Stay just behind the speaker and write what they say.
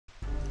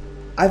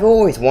I've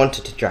always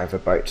wanted to drive a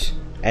boat,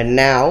 and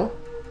now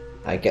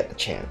I get the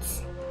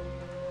chance.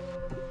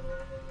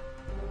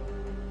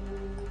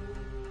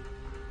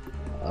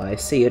 I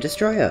see a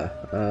destroyer.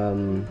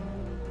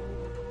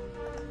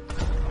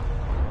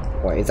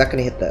 Wait, is that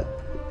gonna hit that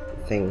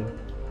thing?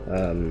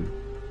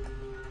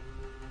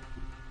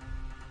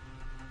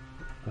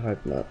 I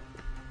hope not.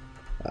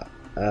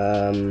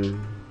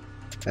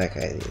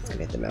 Okay, it's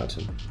gonna hit the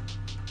mountain.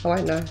 Oh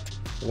wait, no.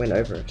 It went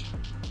over it.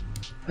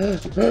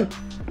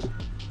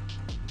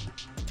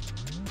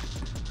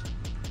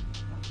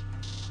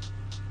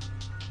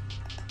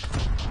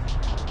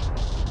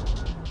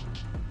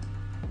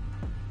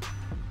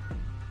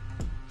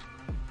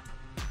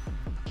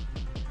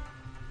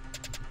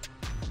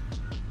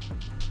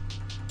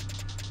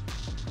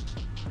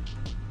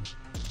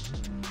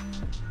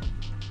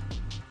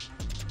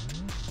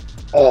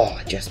 Oh,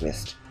 I just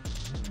missed.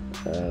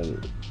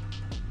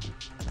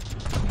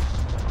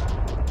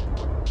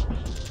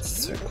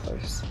 So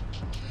close.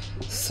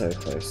 So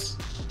close.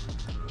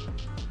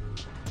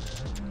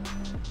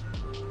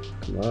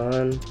 Come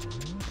on.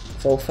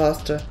 Fall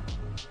faster.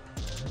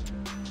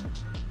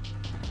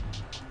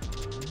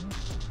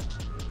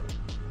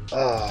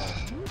 Oh,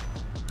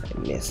 I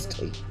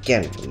missed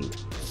again. Are you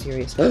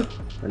serious?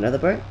 Another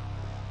boat?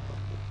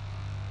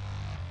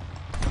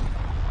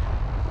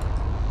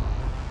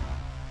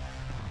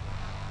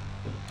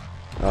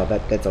 Oh,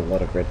 that's a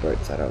lot of red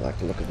boats. I don't like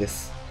the look of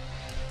this.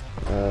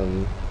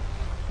 Oh,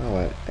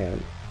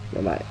 I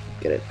might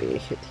get it being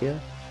hit here.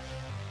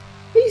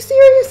 Are you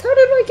serious? How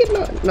did I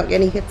get not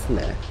getting hits in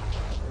there?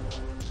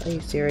 Are you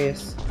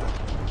serious?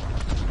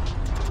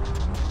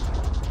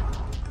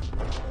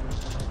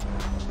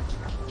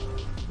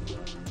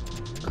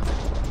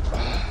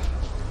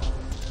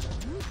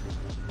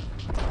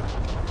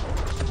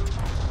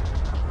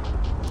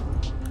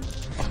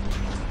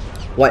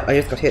 Wait, I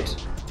just got hit.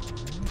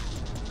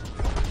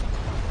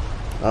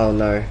 Oh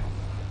no.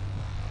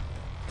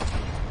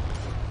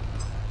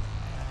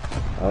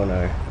 Oh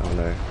no, oh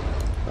no,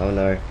 oh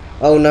no,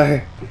 oh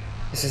no!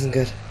 This isn't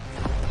good.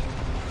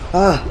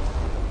 Ah!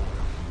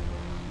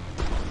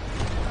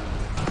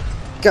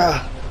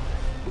 Gah!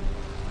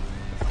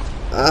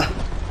 Ah!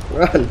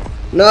 Run!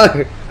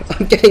 No!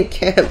 I'm getting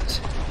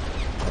camped!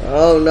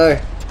 Oh no!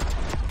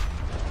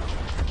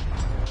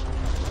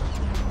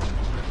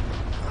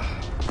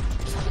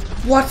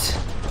 What?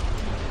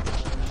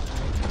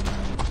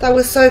 That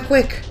was so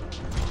quick!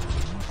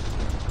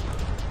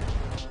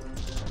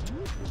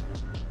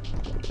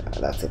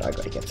 That's it, I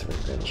gotta get some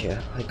revenge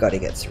here. I gotta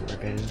get some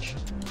revenge.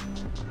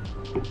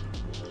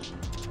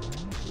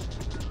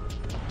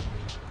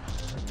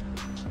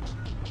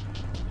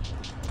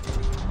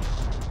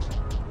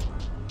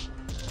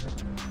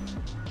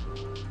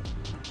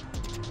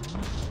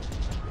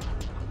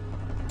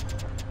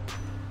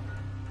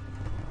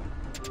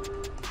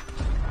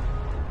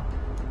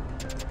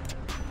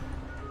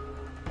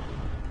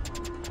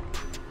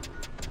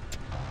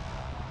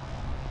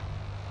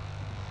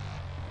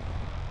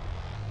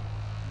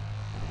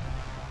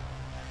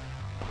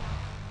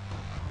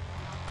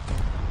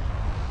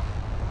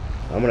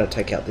 I'm gonna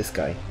take out this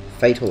guy.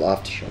 Fatal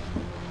aftershock.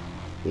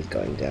 He's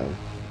going down.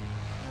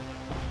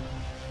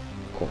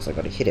 Of course, I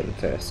gotta hit him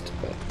first,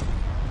 but.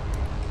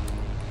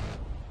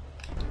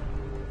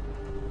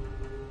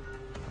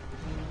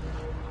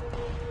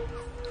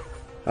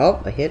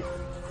 Oh, I hit.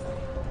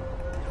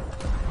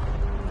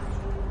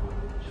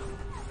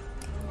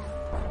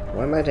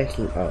 Why am I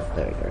taking. Oh,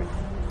 there we go.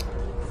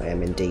 I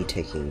am indeed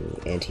taking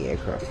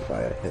anti-aircraft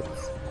fire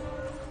hits.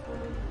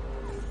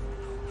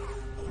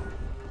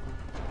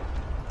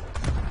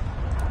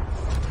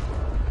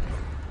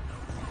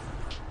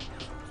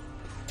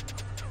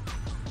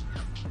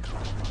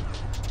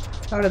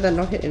 How did that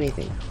not hit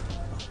anything?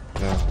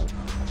 Oh.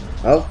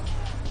 Oh!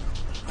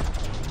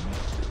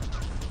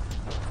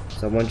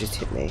 Someone just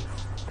hit me.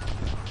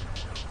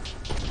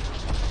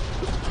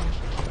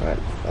 Alright.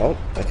 Oh,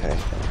 okay.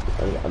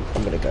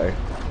 I'm gonna go.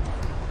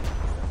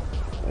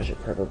 I should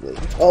probably...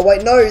 Oh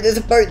wait, no! There's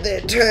a boat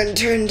there! Turn,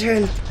 turn,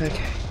 turn!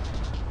 Okay.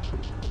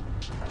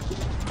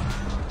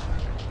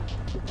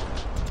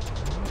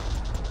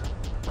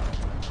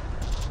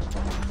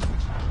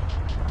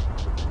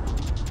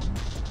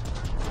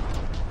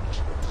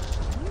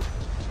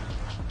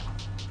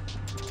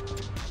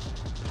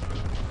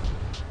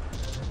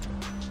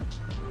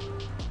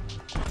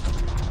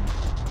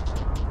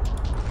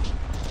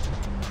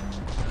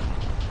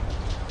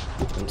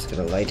 I'm just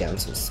gonna lay down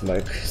some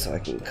smoke so I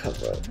can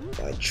cover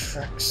my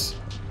tracks.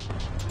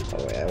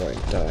 Oh wait, I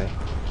won't die.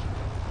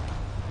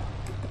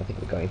 I think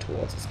we're going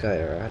towards this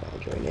guy, alright, I'll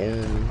join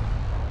in.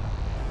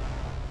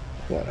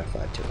 What, I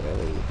fired too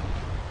early?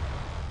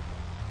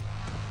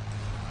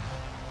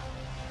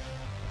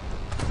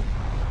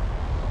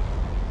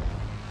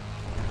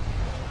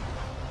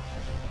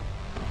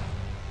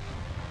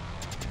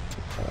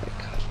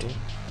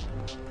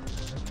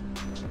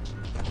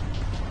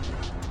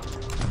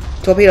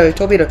 Torpedo!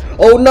 Torpedo!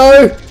 Oh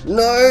no!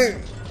 No!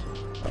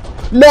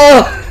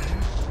 No!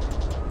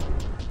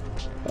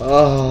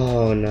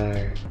 Oh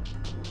no.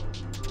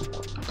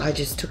 I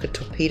just took a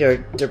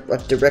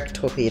direct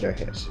torpedo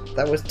hit.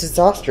 That was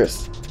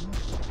disastrous.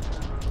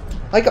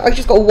 I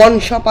just got one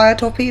shot by a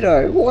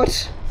torpedo.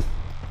 What?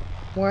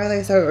 Why are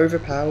they so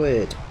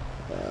overpowered?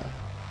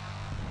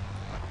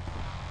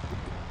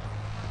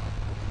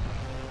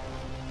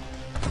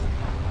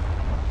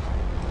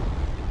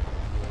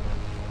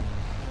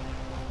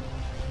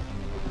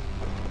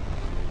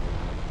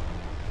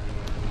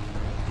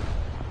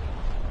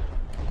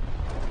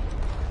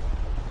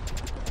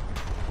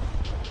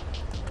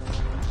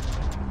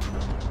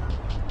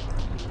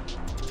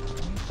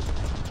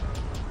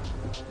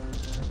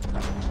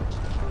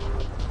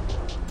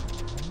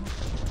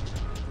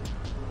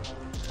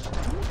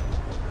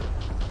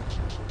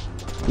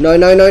 No,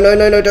 no, no, no,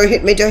 no, no, don't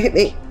hit me, don't hit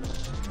me.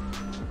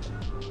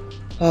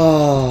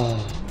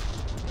 Oh,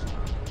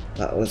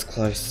 that was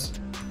close.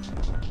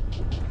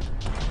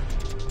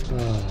 Oh,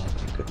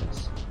 my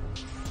goodness.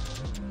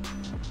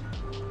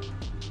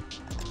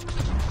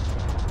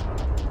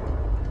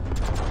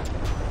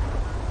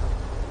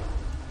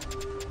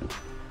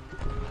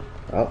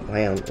 Oh,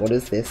 hang on, what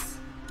is this?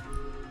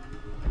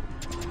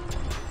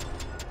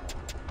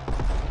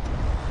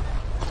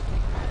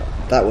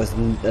 That was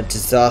a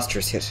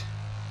disastrous hit.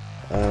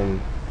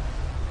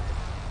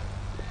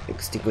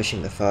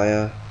 Extinguishing the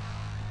fire.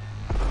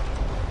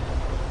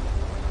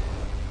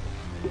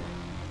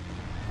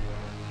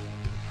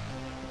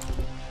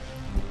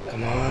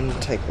 Come on,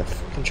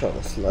 control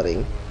the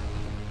flooding.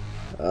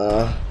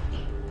 I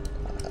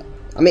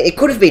mean, it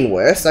could have been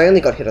worse. I only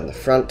got hit on the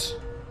front.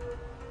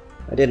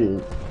 I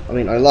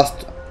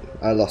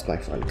lost my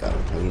front gun.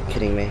 Are you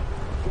kidding me?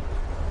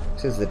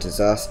 This is a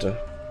disaster.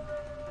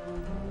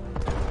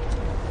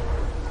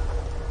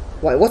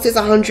 Wait, what's this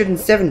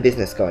 107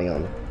 business going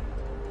on?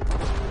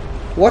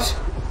 What?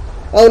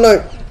 Oh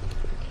no!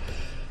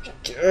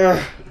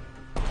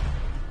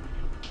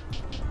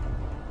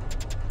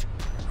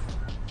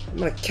 I'm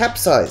gonna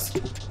capsize.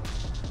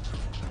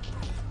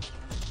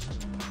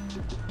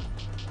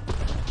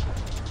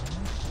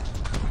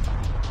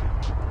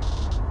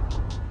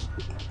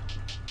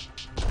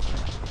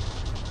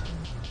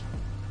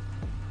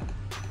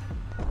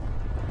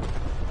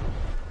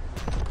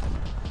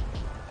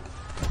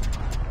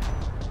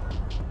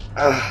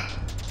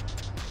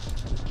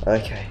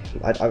 Okay,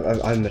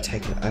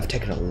 I've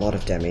taken a lot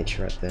of damage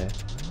right there.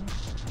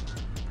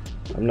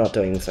 I'm not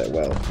doing so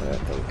well, I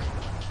don't think.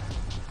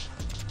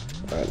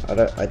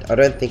 Alright, I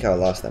don't think I'll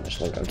last that much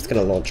longer. I'm just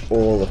gonna launch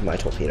all of my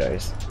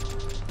torpedoes.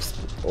 Just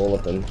all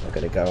of them are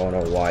gonna go on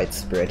a wide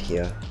spread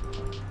here.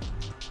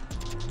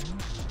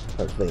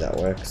 Hopefully that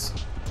works.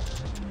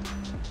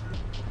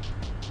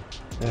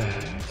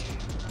 Okay.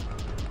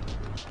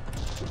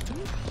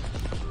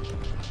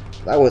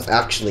 That was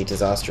actually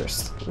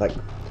disastrous. Like,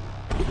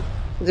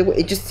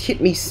 it just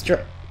hit me straight.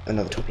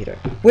 Another torpedo.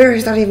 Where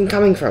is that even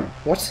coming from?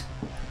 What?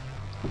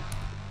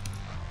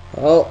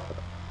 Oh.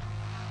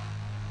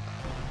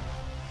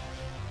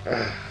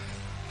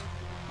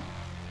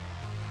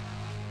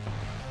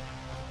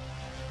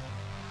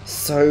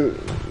 So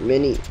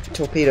many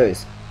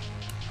torpedoes.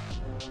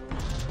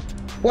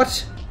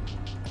 What?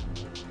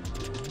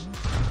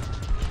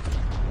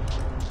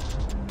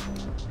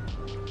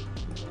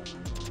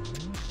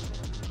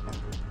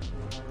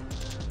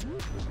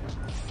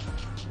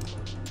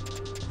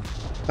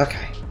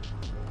 Okay.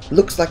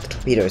 Looks like the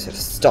torpedoes have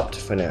stopped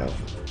for now.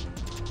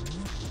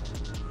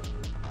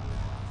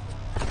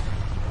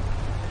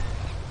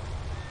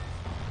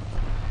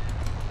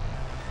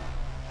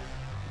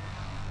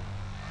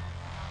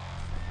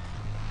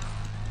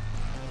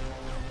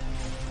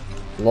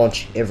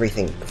 Launch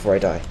everything before I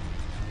die.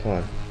 Come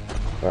on.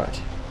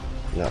 Right.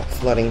 Now,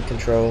 flooding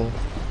control.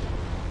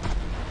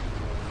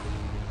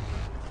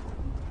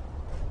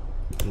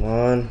 Come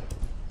on.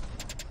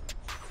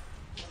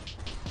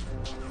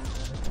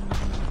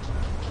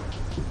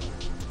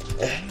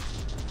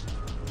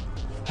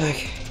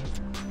 Okay.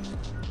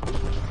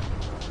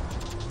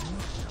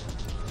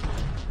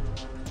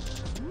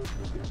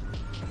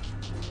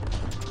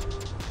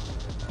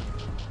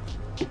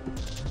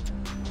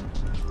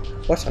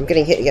 What? I'm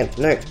getting hit again.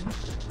 No.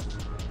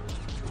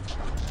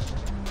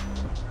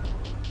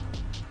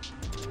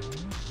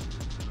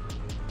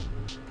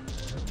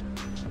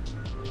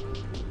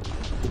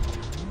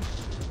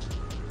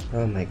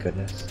 Oh my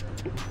goodness.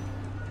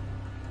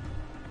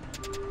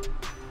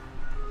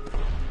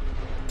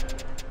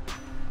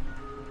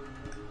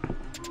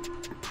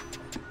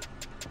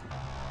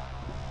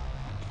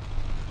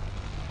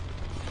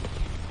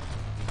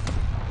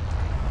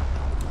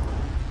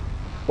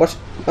 What?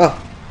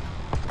 Oh.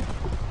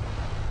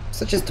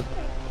 So did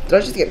I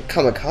just get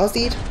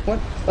kamikazed? What?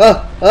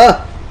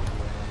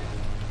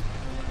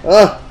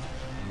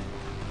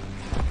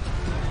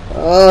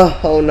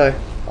 Oh no.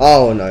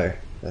 Oh no.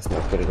 That's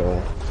not good at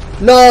all.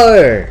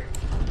 No!